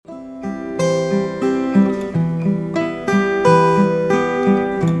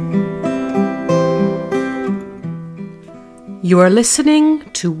You are listening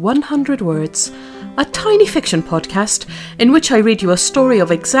to 100 Words, a tiny fiction podcast in which I read you a story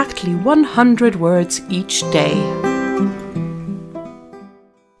of exactly 100 words each day.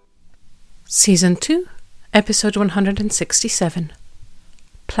 Season 2, Episode 167.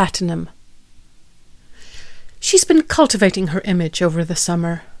 Platinum. She's been cultivating her image over the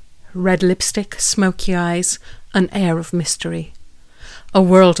summer. Red lipstick, smoky eyes, an air of mystery. A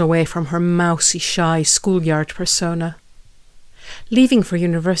world away from her mousy, shy schoolyard persona. Leaving for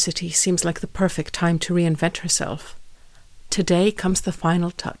university seems like the perfect time to reinvent herself. Today comes the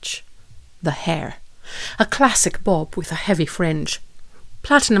final touch. The hair. A classic bob with a heavy fringe.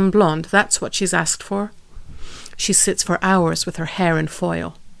 Platinum blonde, that's what she's asked for. She sits for hours with her hair in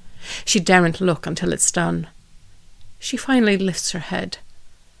foil. She daren't look until it's done. She finally lifts her head.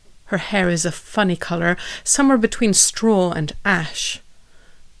 Her hair is a funny colour, somewhere between straw and ash.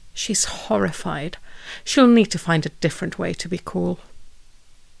 She's horrified. She'll need to find a different way to be cool.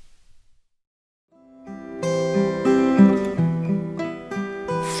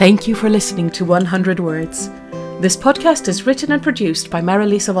 Thank you for listening to 100 Words. This podcast is written and produced by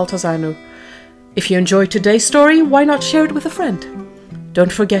Marilisa Valtazanu. If you enjoyed today's story, why not share it with a friend?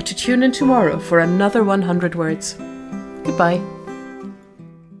 Don't forget to tune in tomorrow for another 100 Words. Goodbye.